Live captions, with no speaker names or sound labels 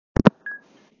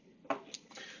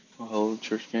Well, hello,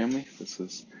 church family. This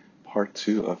is part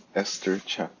two of Esther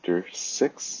chapter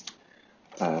 6.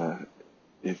 Uh,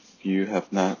 if you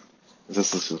have not,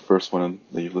 this is the first one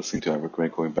that you're listening to, I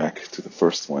recommend going back to the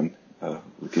first one.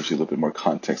 It gives you a little bit more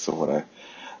context of what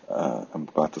I'm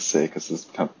about to say, because this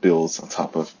kind of builds on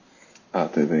top of the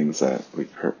things that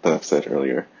we've heard, that I've said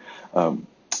earlier.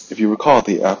 If you recall,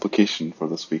 the application for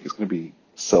this week is going to be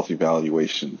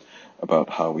self-evaluation about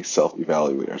how we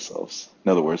self-evaluate ourselves.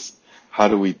 In other words, how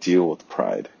do we deal with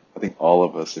pride? I think all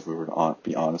of us, if we were to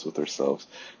be honest with ourselves,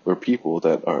 we're people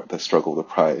that struggle with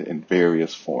pride in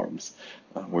various forms.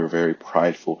 We're very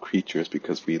prideful creatures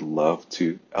because we love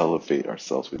to elevate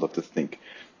ourselves. We love to think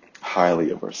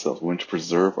highly of ourselves. We want to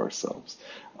preserve ourselves.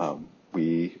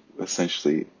 We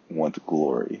essentially want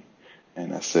glory.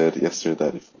 And I said yesterday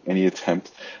that if any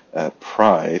attempt at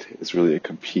pride is really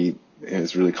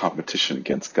competition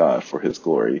against God for His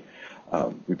glory.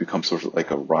 We become sort of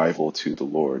like a rival to the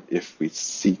Lord if we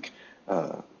seek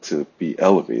to be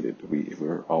elevated.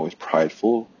 We're always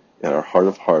prideful at our heart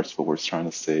of hearts. What we're trying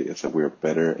to say is that we're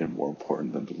better and more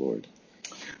important than the Lord.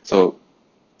 So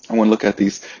I want to look at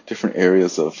these different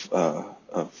areas of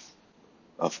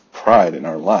pride in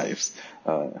our lives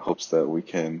in hopes that we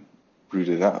can root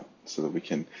it out, so that we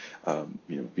can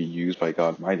be used by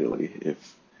God mightily.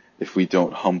 If we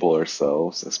don't humble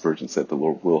ourselves, as Spurgeon said, the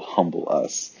Lord will humble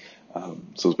us.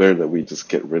 So it's better that we just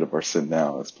get rid of our sin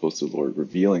now as opposed to the Lord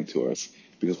revealing to us.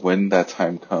 Because when that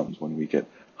time comes, when we get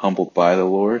humbled by the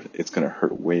Lord, it's going to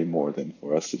hurt way more than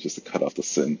for us to just cut off the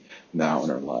sin now in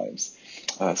our lives.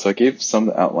 So I gave some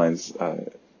outlines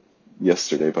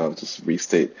yesterday, but I'll just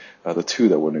restate the two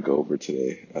that we're going to go over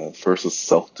today. First is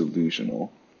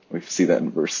self-delusional. We see that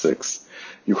in verse 6.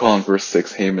 You call in verse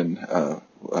 6, Haman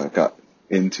got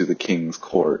into the king's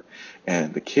court,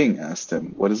 and the king asked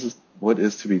him, what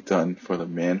is to be done for the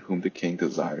man whom the king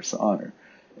desires to honor?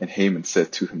 And Haman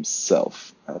said to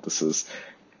himself, this is,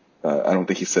 I don't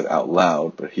think he said out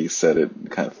loud, but he said it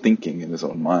kind of thinking in his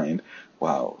own mind,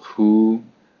 wow, who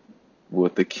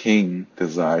would the king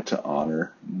desire to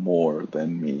honor more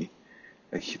than me?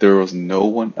 There was no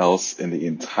one else in the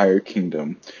entire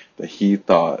kingdom that he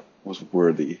thought was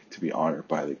worthy to be honored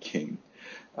by the king.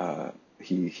 There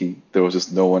was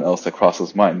just no one else that crossed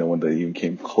his mind, no one that even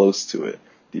came close to it.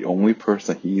 The only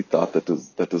person he thought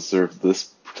that deserved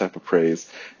this type of praise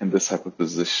and this type of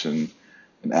position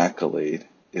and accolade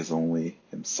is only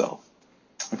himself.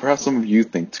 And perhaps some of you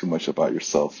think too much about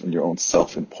yourself and your own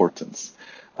self-importance.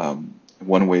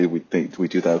 One way we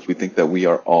do that is we think that we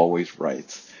are always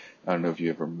right. I don't know if you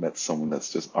ever met someone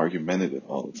that's just argumentative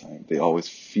all the time. They always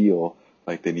feel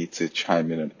like they need to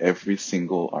chime in on every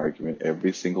single argument,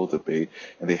 every single debate,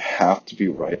 and they have to be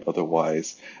right.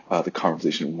 Otherwise, the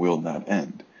conversation will not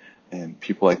end. And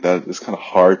people like that, it's kind of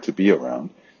hard to be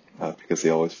around because they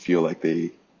always feel like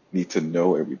they need to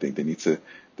know everything.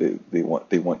 They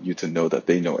want you to know that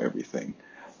they know everything.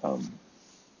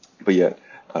 But yet,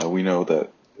 we know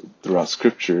that throughout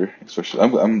Scripture, especially,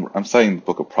 I'm citing the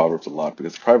book of Proverbs a lot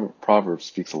because Proverbs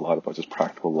speaks a lot about just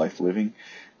practical life living.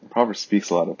 And Proverbs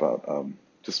speaks a lot about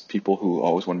just people who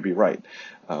always want to be right.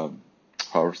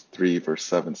 Proverbs 3 verse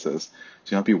 7 says,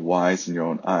 "Do not be wise in your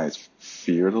own eyes.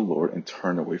 Fear the Lord and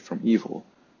turn away from evil."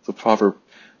 So Proverb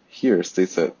here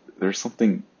states that there's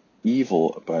something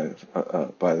evil by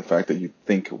the fact that you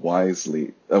think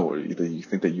wisely, or that you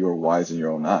think that you are wise in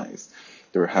your own eyes.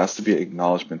 There has to be an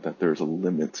acknowledgement that there's a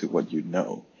limit to what you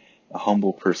know. A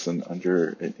humble person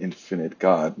under an infinite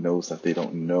God knows that they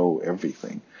don't know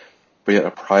everything. But yet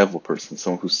a prideful person,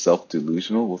 someone who's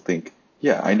self-delusional, will think,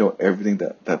 yeah, I know everything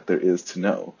that there is to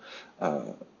know.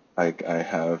 I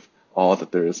have all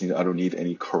that there is. I don't need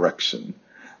any correction.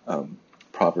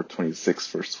 Proverbs 26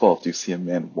 verse 12, do you see a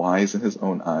man wise in his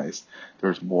own eyes? There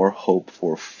is more hope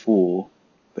for a fool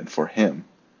than for him.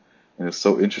 And it's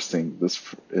so interesting, this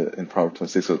in Proverbs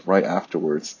 26, so right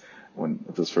afterwards, when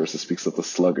this verse speaks of the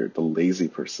sluggard, the lazy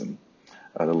person.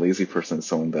 The lazy person is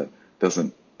someone that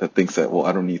thinks that, well,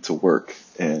 I don't need to work,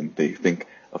 and they think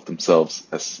of themselves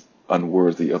as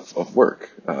unworthy of work.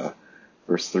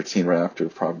 Verse 13, right after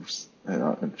Proverbs,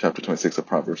 in chapter 26 of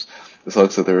Proverbs, the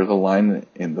sluggard said, there is a line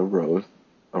in the road,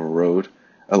 the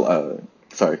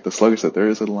sluggard said, there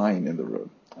is a line in the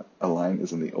road. A line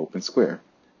is in the open square.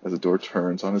 As the door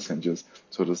turns on its hinges,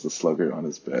 so does the sluggard on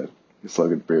his bed. The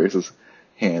sluggard buries his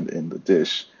hand in the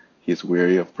dish. He is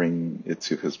weary of bringing it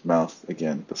to his mouth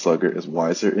again. The sluggard is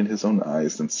wiser in his own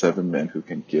eyes than 7 men who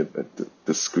can give a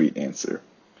discreet answer.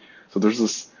 So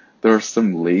there are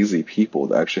some lazy people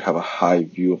that actually have a high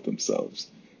view of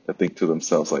themselves, that think to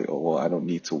themselves like, oh, well, I don't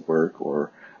need to work or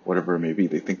whatever it may be.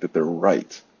 They think that they're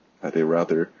right. They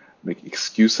rather make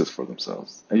excuses for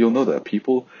themselves. And you'll know that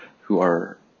people who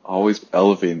are always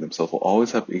elevating themselves will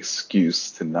always have an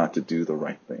excuse to not to do the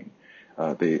right thing.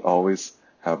 They always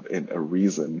have a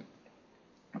reason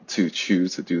to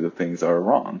choose to do the things that are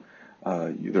wrong.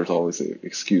 There's always an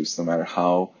excuse, no matter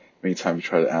how many times you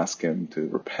try to ask him to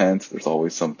repent. There's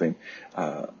always something,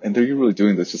 and they're really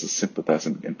doing this just to sympathize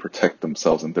and protect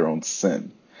themselves in their own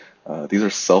sin. These are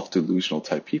self-delusional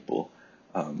type people.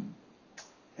 And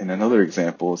another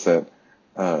example is that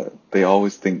they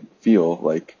always feel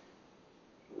like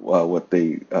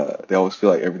they always feel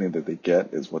like everything that they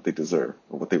get is what they deserve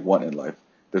or what they want in life.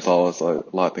 There's always a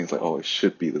lot of things like, oh, it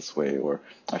should be this way, or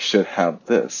I should have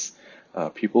this.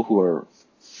 People who are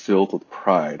filled with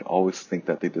pride always think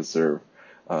that they deserve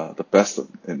the best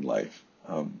in life.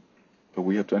 But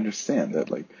we have to understand that,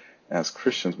 like, as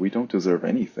Christians, we don't deserve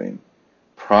anything.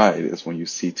 Pride is when you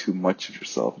see too much of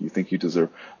yourself. You think you deserve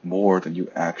more than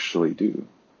you actually do.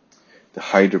 The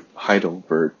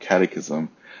Heidelberg Catechism,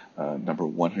 number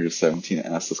 117,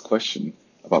 asks this question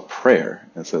about prayer.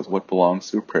 And it says, what belongs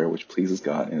to a prayer which pleases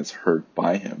God and is heard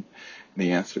by him? And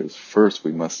the answer is, first,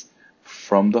 we must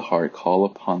from the heart call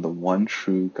upon the one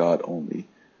true God only,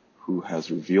 who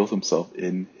has revealed himself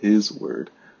in his word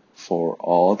for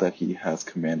all that he has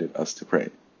commanded us to pray.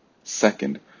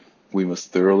 Second, we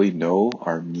must thoroughly know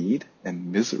our need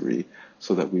and misery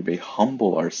so that we may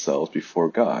humble ourselves before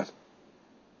God.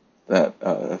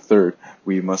 Third,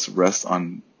 we must rest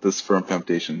on this firm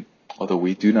foundation. Although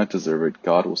we do not deserve it,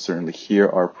 God will certainly hear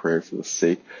our prayer for the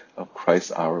sake of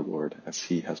Christ our Lord, as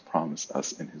he has promised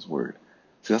us in his word.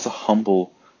 So that's a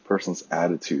humble person's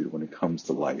attitude when it comes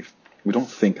to life. We don't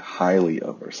think highly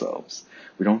of ourselves.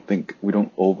 We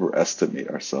don't overestimate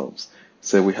ourselves.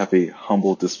 So we have a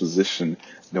humble disposition,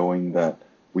 knowing that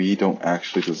we don't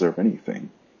actually deserve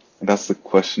anything. And that's the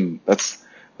question. That's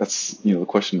the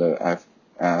question that I've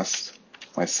asked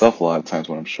myself a lot of times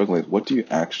when I'm struggling. What do you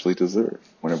actually deserve?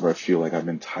 Whenever I feel like I'm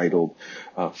entitled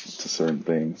to certain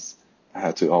things, I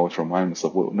had to always remind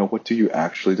myself, well, no, what do you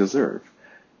actually deserve?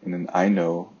 And then I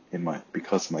know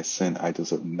because of my sin, I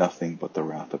deserve nothing but the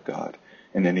wrath of God.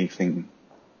 And anything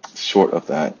short of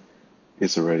that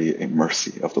is already a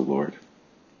mercy of the Lord.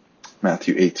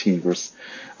 Matthew 18, verse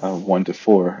 1 to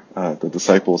 4, the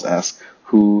disciples ask,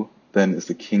 who then is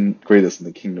the greatest in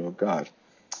the kingdom of God?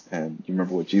 And you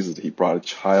remember what Jesus did? He brought a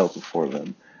child before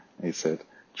them. And he said,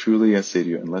 truly I say to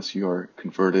you, unless you are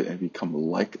converted and become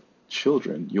like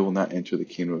children, you will not enter the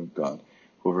kingdom of God.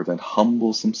 Whoever then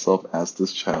humbles himself as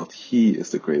this child, he is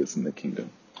the greatest in the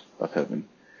kingdom of heaven.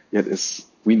 Yet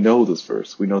we know this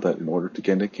verse. We know that in order to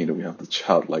get into the kingdom, we have the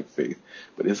childlike faith.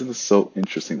 But isn't it so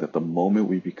interesting that the moment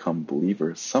we become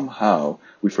believers, somehow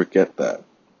we forget that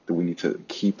we need to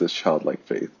keep this childlike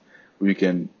faith. We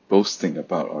begin boasting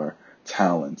about our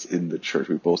talents in the church.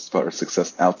 We boast about our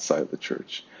success outside the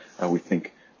church. We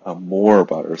think more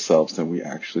about ourselves than we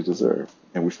actually deserve.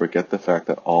 And we forget the fact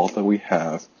that all that we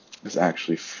have is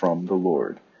actually from the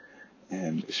Lord.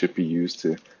 And it should be used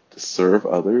to serve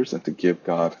others and to give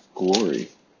God glory.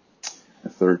 In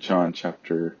 3 John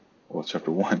chapter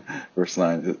 1, verse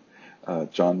 9,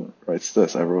 John writes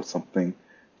this, I wrote something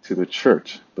to the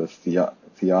church, but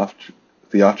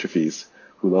Diotrephes,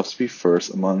 who loves to be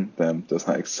first among them, does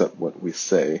not accept what we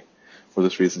say. For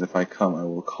this reason, if I come, I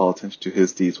will call attention to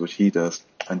his deeds which he does,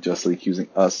 unjustly accusing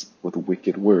us with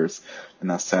wicked words, and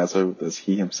not satisfied with this,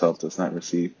 he himself does not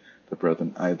receive the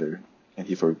brethren either, and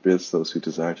he forbids those who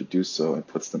desire to do so and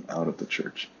puts them out of the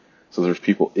church. So there's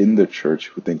people in the church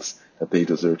who thinks that they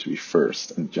deserve to be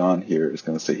first, and John here is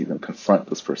going to say he's going to confront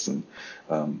this person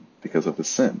because of his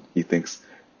sin. He thinks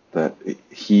that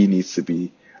he needs to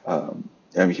be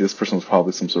this person was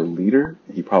probably some sort of leader.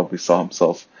 He probably saw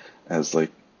himself as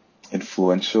like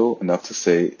influential enough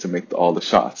to make all the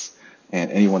shots,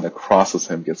 and anyone that crosses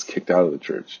him gets kicked out of the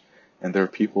church. And there are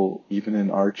people even in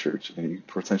our church, and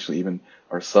potentially even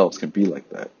ourselves, can be like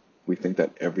that. We think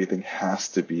that everything has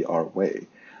to be our way.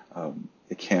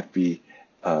 It can't be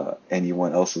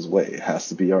anyone else's way. It has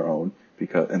to be our own.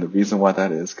 And the reason why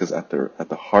that is because at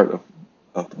the heart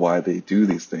of why they do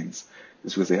these things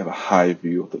is because they have a high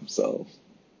view of themselves.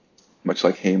 Much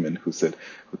like Haman, who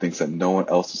thinks that no one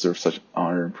else deserves such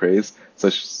honor and praise,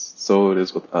 so it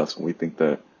is with us when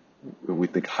we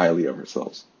think highly of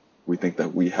ourselves. We think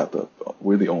that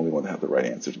we're the only one that have the right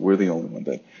answers. We're the only one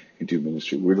that can do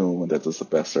ministry. We're the only one that does the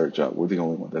best at our job. We're the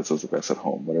only one that does the best at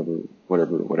home.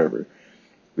 Whatever.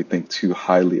 We think too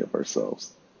highly of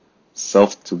ourselves.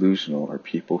 Self-delusional are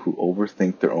people who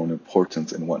overthink their own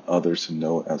importance and want others to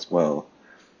know as well.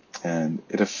 And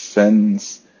it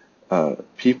offends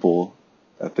people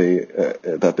that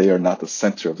they are not the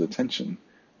center of the attention.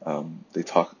 They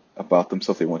talk about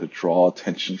themselves. They want to draw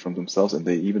attention from themselves, and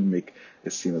they even make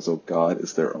it seem as though God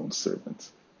is their own servant.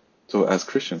 So as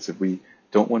Christians, if we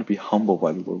don't want to be humbled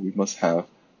by the Lord, we must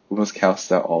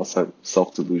cast out all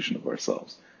self-delusion of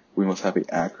ourselves. We must have an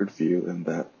accurate view in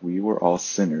that we were all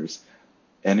sinners,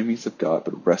 enemies of God,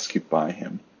 but rescued by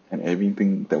Him. And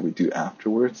everything that we do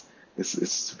afterwards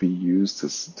is to be used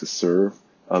to serve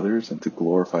others and to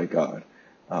glorify God.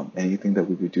 Anything that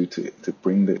we would do to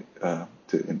bring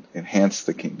to enhance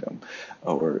the kingdom,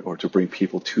 or to bring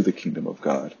people to the kingdom of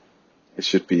God, it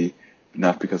should be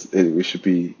not because it should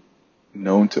be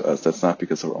known to us. That's not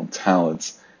because of our own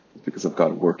talents, it's because of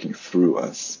God working through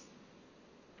us.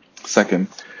 Second,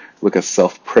 look at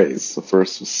self-praise. So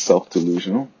first was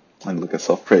self-delusional, and look at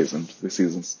self-praise. And we see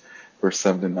this verse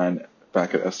 7 to 9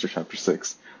 back at Esther chapter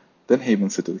 6. Then Haman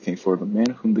said to the king, "For the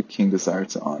man whom the king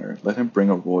desires to honor, let him bring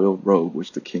a royal robe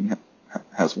which the king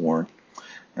has worn,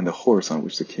 and the horse on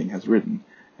which the king has ridden,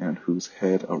 and on whose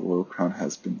head a royal crown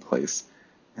has been placed.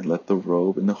 And let the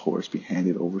robe and the horse be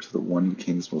handed over to the one of the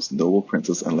king's most noble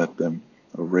princes, and let them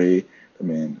array the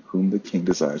man whom the king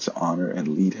desires to honor, and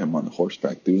lead him on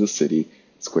horseback through the city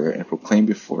square, and proclaim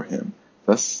before him,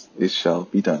 thus it shall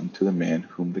be done to the man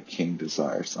whom the king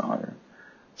desires to honor."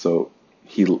 So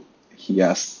he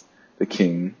asked the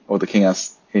king, or the king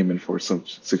asked Haman for some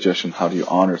suggestion, how do you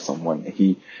honor someone? And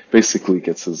he basically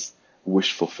gets his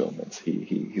wish fulfillment.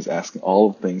 He's asking all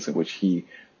of the things in which he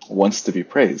wants to be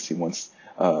praised. He wants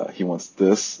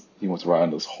this. He wants to ride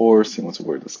on this horse. He wants to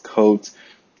wear this coat.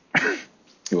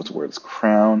 He wants to wear this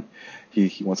crown.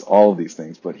 He wants all of these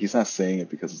things, but he's not saying it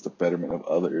because it's the betterment of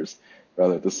others.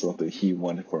 Rather, this is something he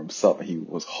wanted for himself. And he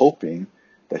was hoping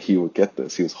that he would get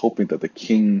this. He was hoping that the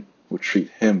king would treat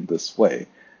him this way.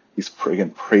 He's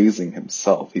again praising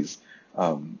himself. He's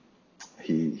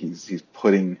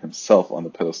putting himself on the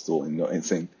pedestal and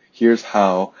saying, "Here's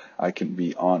how I can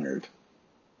be honored."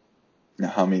 Now,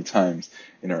 how many times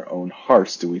in our own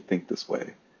hearts do we think this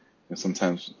way? And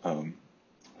sometimes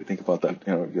we think about that,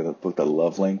 that book, that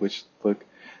love language book.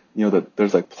 That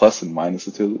there's like plus and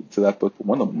minuses to that book. But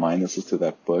one of the minuses to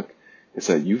that book is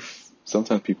that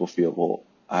sometimes people feel, well,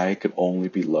 I could only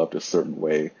be loved a certain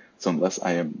way. So unless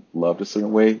I am loved a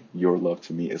certain way, your love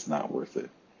to me is not worth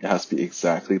it. It has to be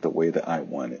exactly the way that I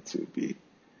want it to be.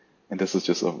 And this is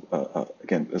just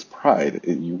again, as pride.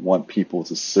 You want people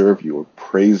to serve you or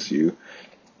praise you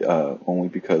only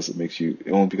because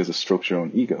it strokes your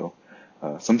own ego.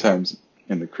 Sometimes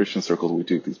in the Christian circles, we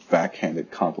do these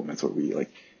backhanded compliments where we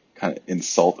like kind of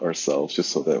insult ourselves just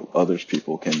so that others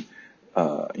people can,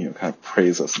 kind of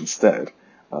praise us instead.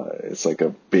 It's like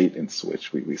a bait and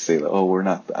switch. We say that, oh,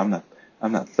 I'm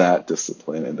not that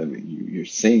disciplined, and then you're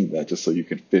saying that just so you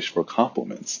can fish for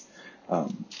compliments.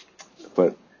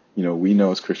 But we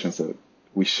know as Christians that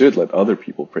we should let other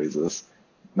people praise us,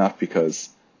 not because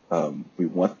we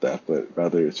want that, but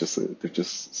rather it's just they're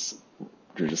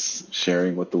just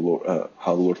sharing what the Lord,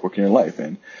 how the Lord's working in your life.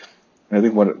 And I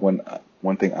think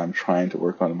one thing I'm trying to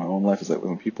work on in my own life is that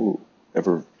when people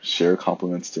ever share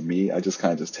compliments to me, I just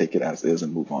kind of just take it as is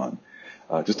and move on.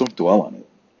 Just don't dwell on it.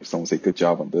 If someone say good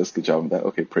job on this, good job on that,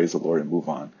 okay, praise the Lord and move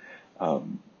on.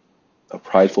 A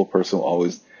prideful person will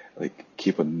always like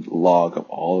keep a log of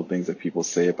all the things that people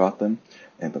say about them,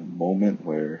 and the moment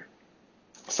where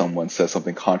someone says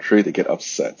something contrary, they get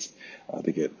upset,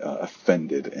 they get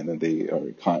offended, and then they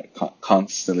are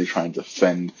constantly trying to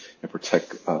defend and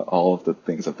protect all of the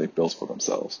things that they built for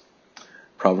themselves.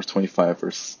 Proverbs 25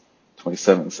 verse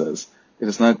 27 says, "It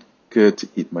is not good to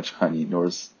eat much honey, nor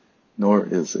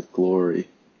is it glory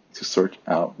to search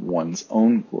out one's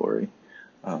own glory."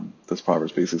 This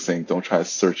Proverbs basically saying, don't try to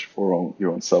search for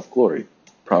your own self-glory.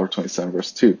 Proverbs 27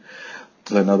 verse 2,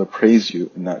 "Let another praise you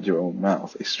and not your own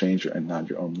mouth, a stranger and not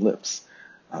your own lips."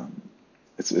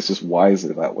 It's just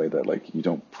wiser that way, that like you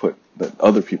don't put that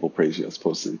other people praise you as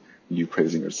opposed to you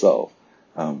praising yourself.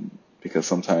 Because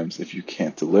sometimes if you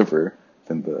can't deliver,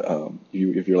 then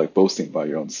if you're like boasting about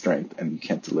your own strength and you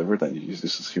can't deliver, then it's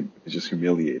just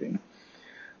humiliating.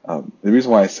 The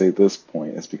reason why I say this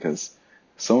point is because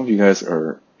some of you guys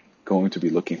are going to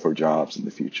be looking for jobs in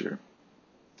the future,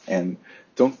 and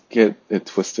don't get it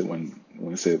twisted when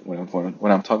I'm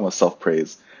talking about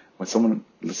self-praise. When someone,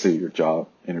 let's say your job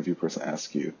interview person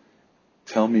asks you,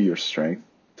 "Tell me your strength,"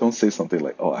 don't say something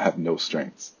like, "Oh, I have no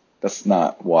strengths." That's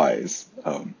not wise.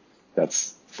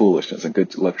 That's foolishness, and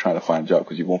good luck trying to find a job,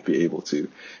 because you won't be able to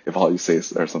if all you say is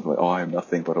something like, "Oh, I am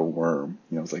nothing but a worm."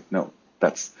 It's like, no.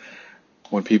 That's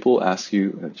when people ask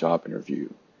you in a job interview,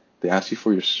 they ask you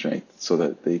for your strength so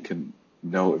that they can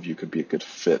know if you could be a good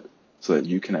fit, so that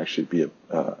you can actually be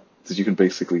so you can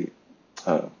basically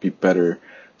be better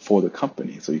for the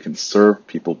company, so you can serve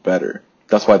people better.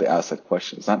 That's why they ask that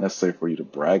question. It's not necessarily for you to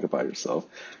brag about yourself,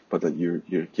 but that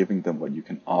you're giving them what you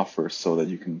can offer so that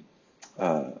you can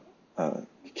uh, uh,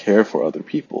 care for other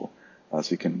people,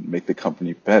 so you can make the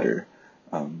company better.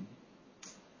 Um,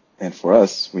 and for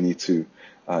us, we need to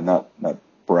not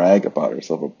brag about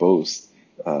ourselves or boast,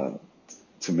 uh,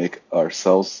 to make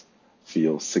ourselves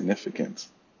feel significant.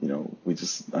 We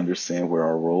just understand where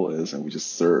our role is and we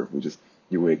just serve.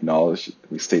 We acknowledge,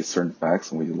 we state certain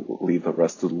facts, and we leave the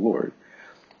rest to the Lord.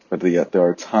 But yet there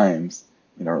are times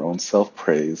in our own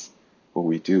self-praise, what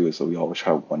we do is that we always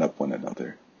try to one-up one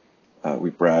another. We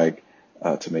brag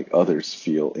to make others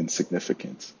feel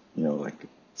insignificant. Like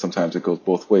sometimes it goes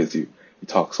both ways. You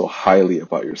talk so highly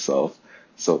about yourself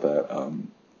so that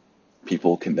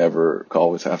people can never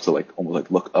always have to like almost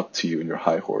like look up to you in your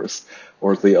high horse,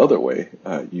 or the other way.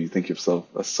 You think yourself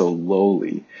so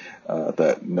lowly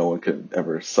that no one could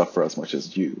ever suffer as much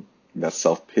as you. And that's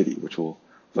self-pity, which we'll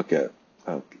look at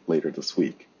later this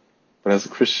week. But as a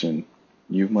Christian,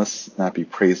 you must not be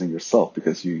praising yourself,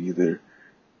 because you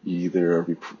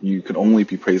can only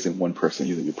be praising one person.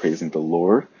 Either you're praising the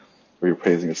Lord or you're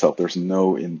praising yourself. There's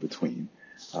no in between,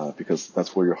 because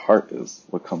that's where your heart is.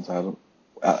 What comes out of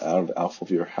the outflow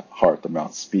of your heart, the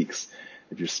mouth speaks.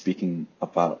 If you're speaking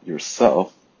about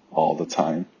yourself all the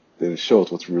time, then it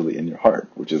shows what's really in your heart,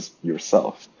 which is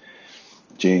yourself.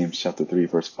 James chapter 3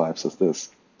 verse 5 says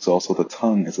this: "So also the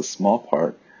tongue is a small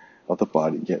part of the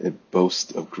body, yet it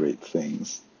boasts of great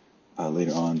things."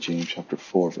 Later on, James chapter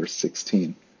 4 verse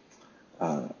 16.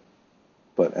 Uh,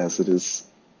 but as it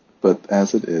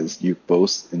is, you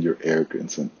boast in your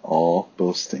arrogance, and all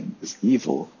boasting is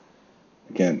evil.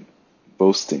 Again,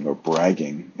 boasting or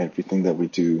bragging, everything that we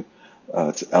do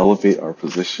to elevate our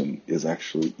position, is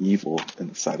actually evil in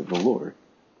the sight of the Lord.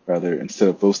 Rather, instead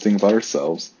of boasting about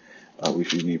ourselves, we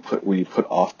need to put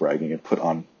off bragging and put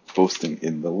on boasting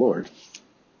in the Lord.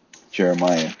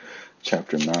 Jeremiah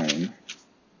chapter 9,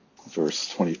 verse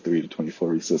 23 to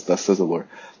 24, he says, "Thus says the Lord,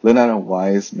 let not a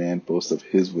wise man boast of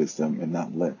his wisdom, and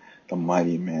not let the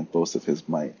mighty man boast of his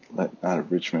might. Let not a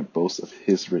rich man boast of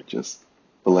his riches,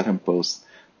 but let him boast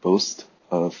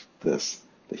of this,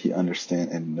 that he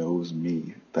understand and knows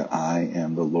me, that I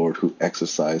am the Lord, who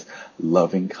exercise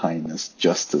loving kindness,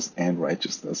 justice, and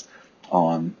righteousness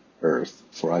on earth.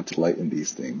 For I delight in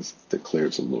these things,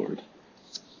 declares the Lord."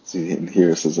 See, and here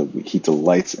it says that he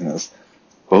delights in us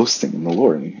boasting in the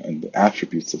Lord and the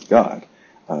attributes of God,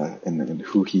 and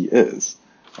who He is.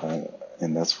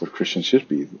 And that's what Christians should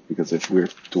be, because if we're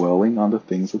dwelling on the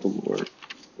things of the Lord,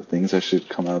 the things that should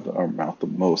come out of our mouth the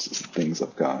most is the things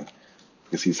of God,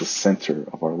 because He's the center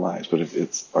of our lives. But if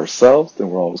it's ourselves, then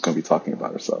we're always going to be talking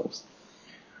about ourselves.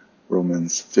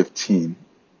 Romans 15,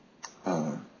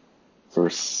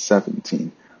 verse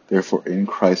 17. "Therefore in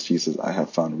Christ Jesus I have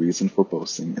found reason for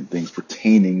boasting in things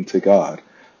pertaining to God."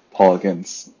 Paul again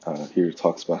here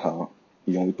talks about how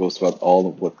he only boasts about all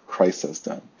of what Christ has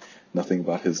done. Nothing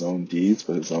about his own deeds,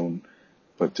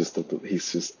 but just that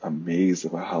he's just amazed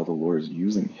about how the Lord is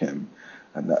using him.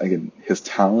 And that, again, his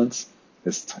talents,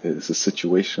 his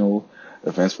situational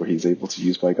events where he's able to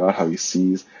use by God, how he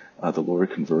sees the Lord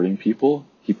converting people.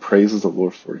 He praises the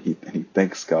Lord for it, and he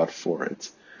thanks God for it.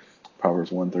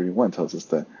 Proverbs 1:31 tells us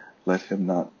that let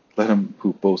him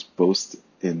who boasts boast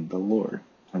in the Lord.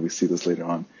 And we see this later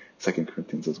on in 2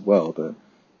 Corinthians as well, that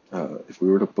if we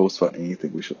were to boast about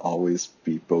anything, we should always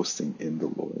be boasting in the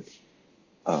Lord.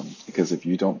 Because if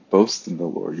you don't boast in the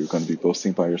Lord, you're going to be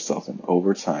boasting by yourself, and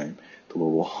over time, the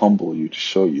Lord will humble you to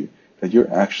show you that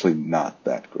you're actually not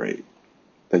that great,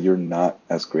 that you're not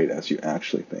as great as you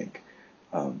actually think.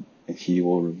 And He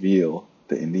will reveal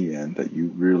that in the end that you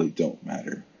really don't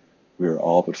matter. We are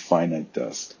all but finite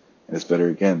dust. And it's better,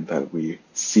 again, that we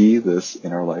see this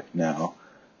in our life now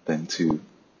than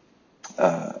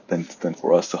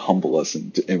for us to humble us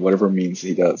in whatever means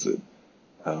He does it.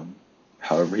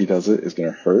 However He does it is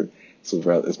going to hurt. So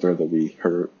it's better that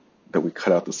we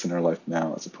cut out the sin in our life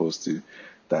now, as opposed to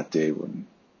that day when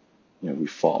we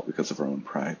fall because of our own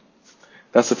pride.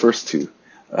 That's the first two.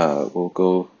 We'll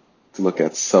go to look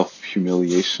at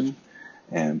self-humiliation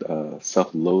and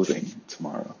self-loathing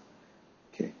tomorrow.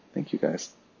 Okay, thank you guys.